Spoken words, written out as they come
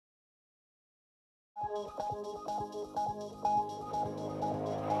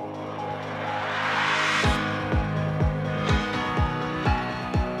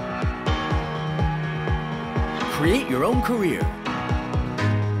Create your own career.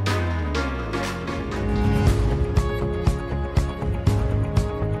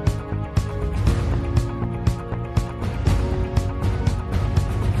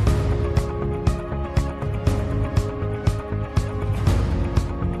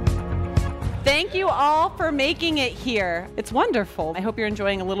 Thank you all for making it here. It's wonderful. I hope you're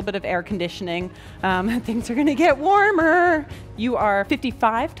enjoying a little bit of air conditioning. Things are going to get warmer. You are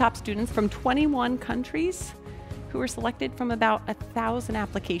 55 top students from 21 countries who were selected from about 1,000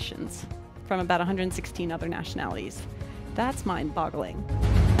 applications from about 116 other nationalities. That's mind-boggling.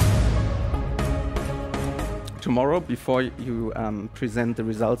 Tomorrow, before you present the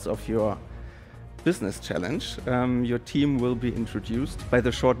results of your business challenge, your team will be introduced by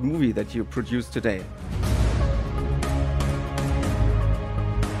the short movie that you produced today.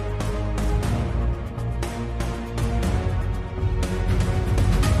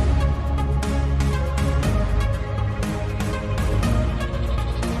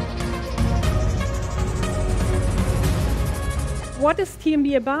 What is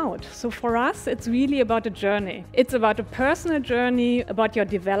TMB about? So for us, it's really about a journey. It's about a personal journey, about your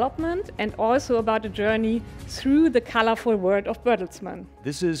development, and also about a journey through the colorful world of Bertelsmann.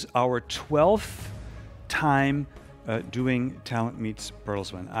 This is our 12th time doing Talent Meets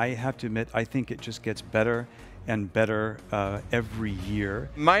Bertelsmann. I have to admit, I think it just gets better and better every year.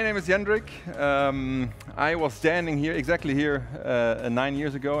 My name is Jendrik. I was standing here, exactly here, 9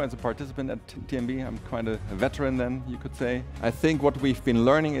 years ago as a participant at TMB. I'm quite a veteran then, you could say. I think what we've been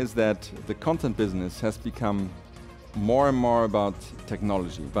learning is that the content business has become more and more about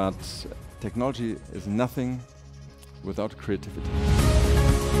technology, but technology is nothing without creativity.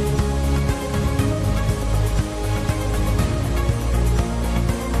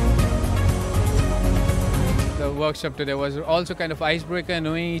 The workshop today was also kind of icebreaker,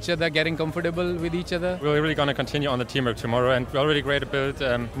 knowing each other, getting comfortable with each other. We're really going to continue on the teamwork tomorrow, and we're already great to build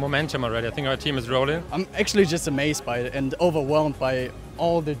momentum already. I think our team is rolling. I'm actually just amazed by it and overwhelmed by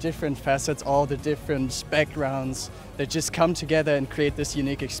all the different facets, all the different backgrounds that just come together and create this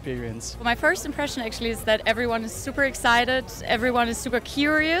unique experience. Well, my first impression actually is that everyone is super excited, everyone is super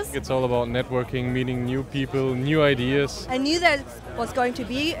curious. It's all about networking, meeting new people, new ideas. I knew that it was going to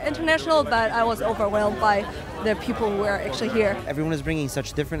be international, but I was overwhelmed by the people who were actually here. Everyone is bringing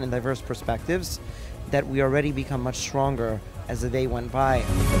such different and diverse perspectives that we already become much stronger as the day went by.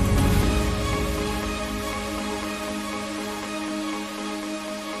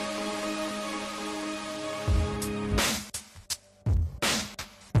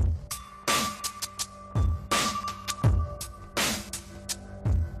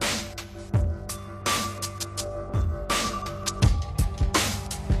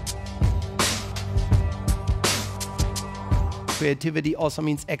 Creativity also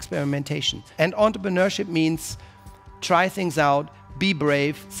means experimentation. And entrepreneurship means try things out, be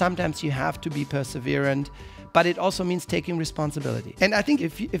brave. Sometimes you have to be perseverant, but it also means taking responsibility. And I think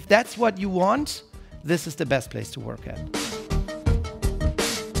if that's what you want, this is the best place to work at.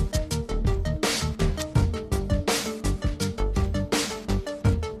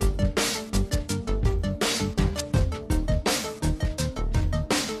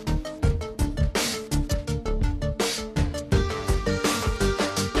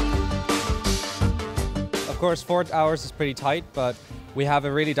 Of course, 4 hours is pretty tight, but we have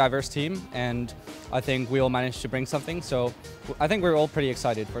a really diverse team, and I think we all managed to bring something, so I think we're all pretty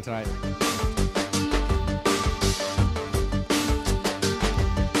excited for tonight.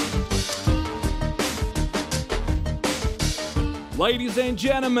 Ladies and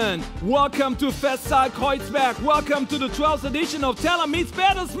gentlemen, welcome to Festsaal Kreuzberg. Welcome to the 12th edition of Talent Meets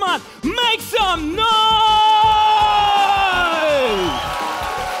Bertelsmann. Make some noise!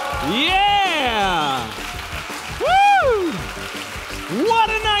 Yeah! Woo! What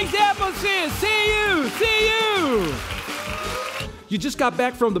a nice atmosphere! See you! You just got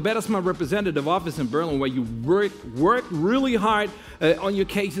back from the Bertelsmann representative office in Berlin, where you worked really hard on your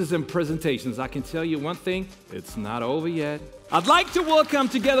cases and presentations. I can tell you one thing, it's not over yet. I'd like to welcome,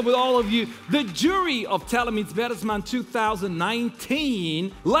 together with all of you, the jury of Talent Meets Bertelsmann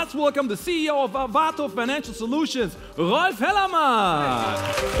 2019. Let's welcome the CEO of Avato Financial Solutions, Rolf Hellermann.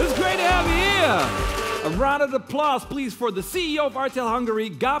 It's great to have you here. A round of applause, please, for the CEO of RTL Hungary,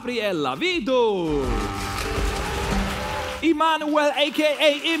 Gabriel Lavido. Emmanuel,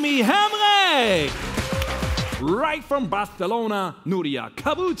 a.k.a. Imi Hemrek. Right from Barcelona, Nuria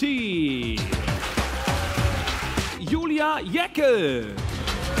Kabuti. Julia Jeckel.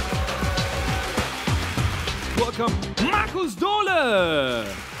 welcome Markus Dohle!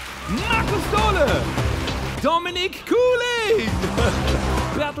 Markus Dohle! Dominik Kuhling!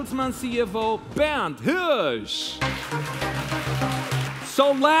 Bertelsmann CFO Bernd Hirsch!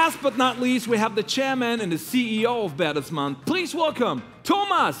 So last but not least, we have the chairman and the CEO of Bertelsmann. Please welcome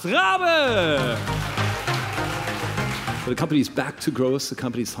Thomas Rabe! The company is back to growth. The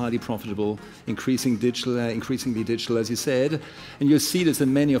company is highly profitable, increasingly digital, as you said. And you'll see this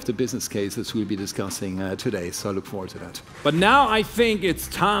in many of the business cases we'll be discussing today. So I look forward to that. But now I think it's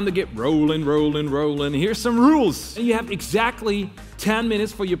time to get rolling. Here's some rules. You have exactly 10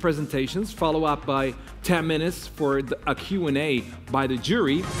 minutes for your presentations, follow up by 10 minutes for a Q&A by the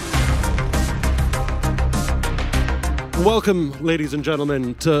jury. Welcome, ladies and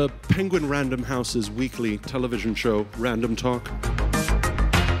gentlemen, to Penguin Random House's weekly television show, Random Talk.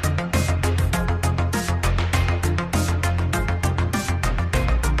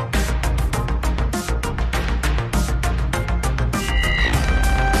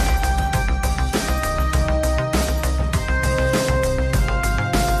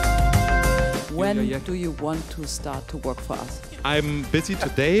 When do you want to start to work for us? I'm busy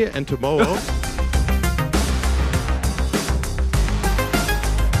today and tomorrow.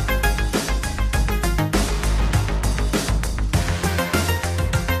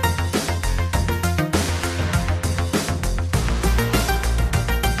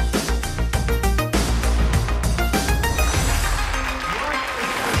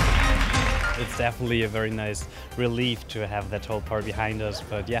 It's definitely a very nice relief to have that whole part behind us,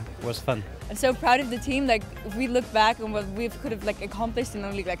 but yeah, it was fun. I'm so proud of the team. Like, if we look back on what we could have accomplished in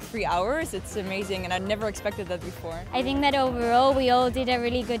only 3 hours, it's amazing, and I never expected that before. I think that overall we all did a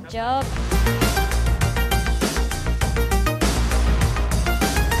really good job.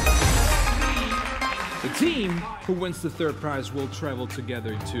 The team who wins the third prize will travel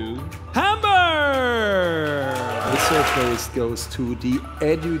together to Hamburg! The third place goes to the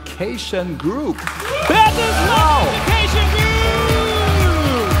education group. Bertelsmann Education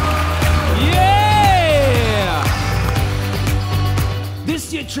Group! Yeah!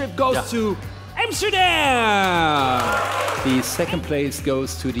 This year trip goes to Amsterdam! The second place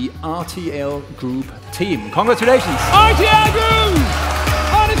goes to the RTL Group team. Congratulations! RTL Group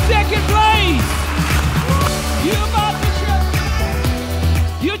on the second place!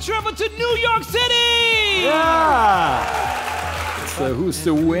 You travel to New York City! Yeah! So who's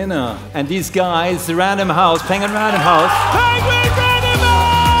the winner? And these guys, the Random House, Penguin Random House. Penguin Random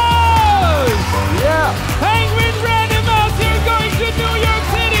House! Yeah! Penguin Random House, you're going to New York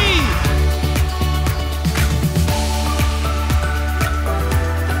City!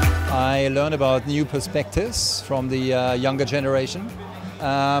 I learned about new perspectives from the younger generation.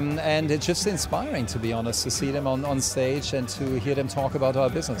 And it's just inspiring, to be honest, to see them on stage and to hear them talk about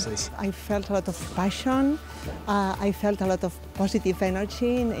our businesses. I felt a lot of passion. I felt a lot of positive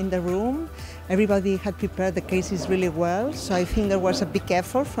energy in the room. Everybody had prepared the cases really well, so I think there was a big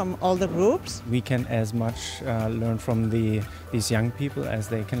effort from all the groups. We can as much learn from these young people as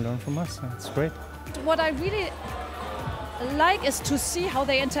they can learn from us. It's great. What I really like is to see how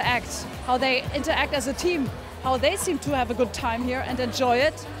they interact as a team. How they seem to have a good time here and enjoy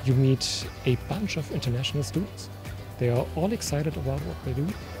it. You meet a bunch of international students. They are all excited about what they do.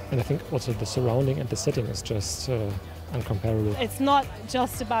 And I think also the surrounding and the setting is just uncomparable. It's not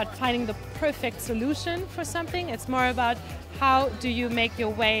just about finding the perfect solution for something. It's more about how do you make your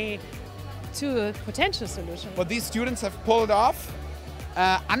way to a potential solution. What these students have pulled off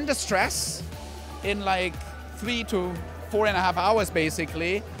under stress in 3 to 4.5 hours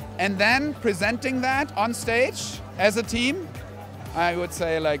basically, and then presenting that on stage as a team, I would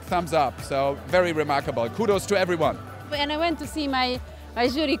say thumbs up. So very remarkable. Kudos to everyone. And I went to see my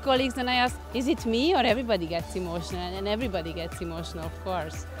jury colleagues and I asked, is it me or everybody gets emotional? And everybody gets emotional, of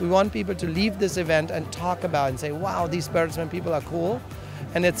course. We want people to leave this event and talk about and say, wow, these Bertelsmann people are cool.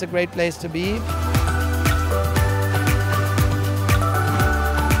 And it's a great place to be.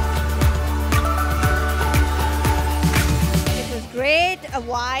 Great, a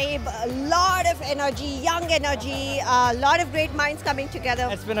vibe, a lot of energy, young energy, a lot of great minds coming together.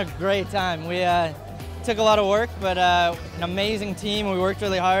 It's been a great time. We took a lot of work, but an amazing team. We worked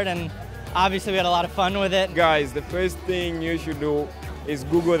really hard and obviously we had a lot of fun with it. Guys, the first thing you should do is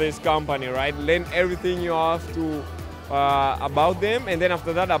Google this company, right? Learn everything you have to about them, and then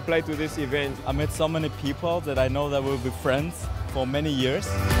after that apply to this event. I met so many people that I know that we'll be friends for many years.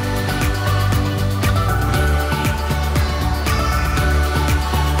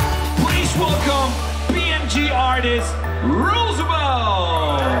 Welcome, BMG artist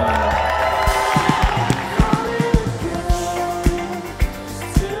Roosevelt!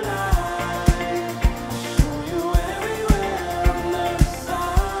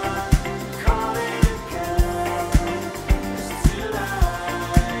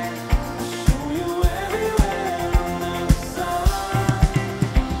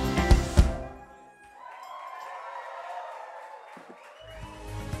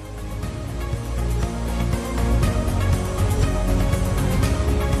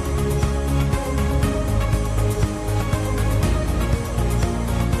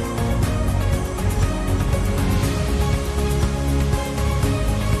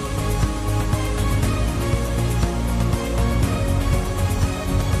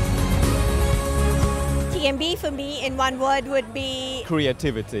 TMB for me in one word would be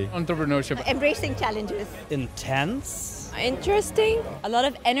Creativity. Entrepreneurship. embracing challenges. Intense. Interesting. A lot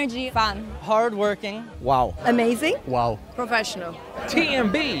of energy. Fun. Hardworking. Wow. Amazing. Wow. Professional.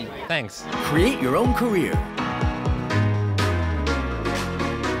 TMB. Thanks. Create your own career.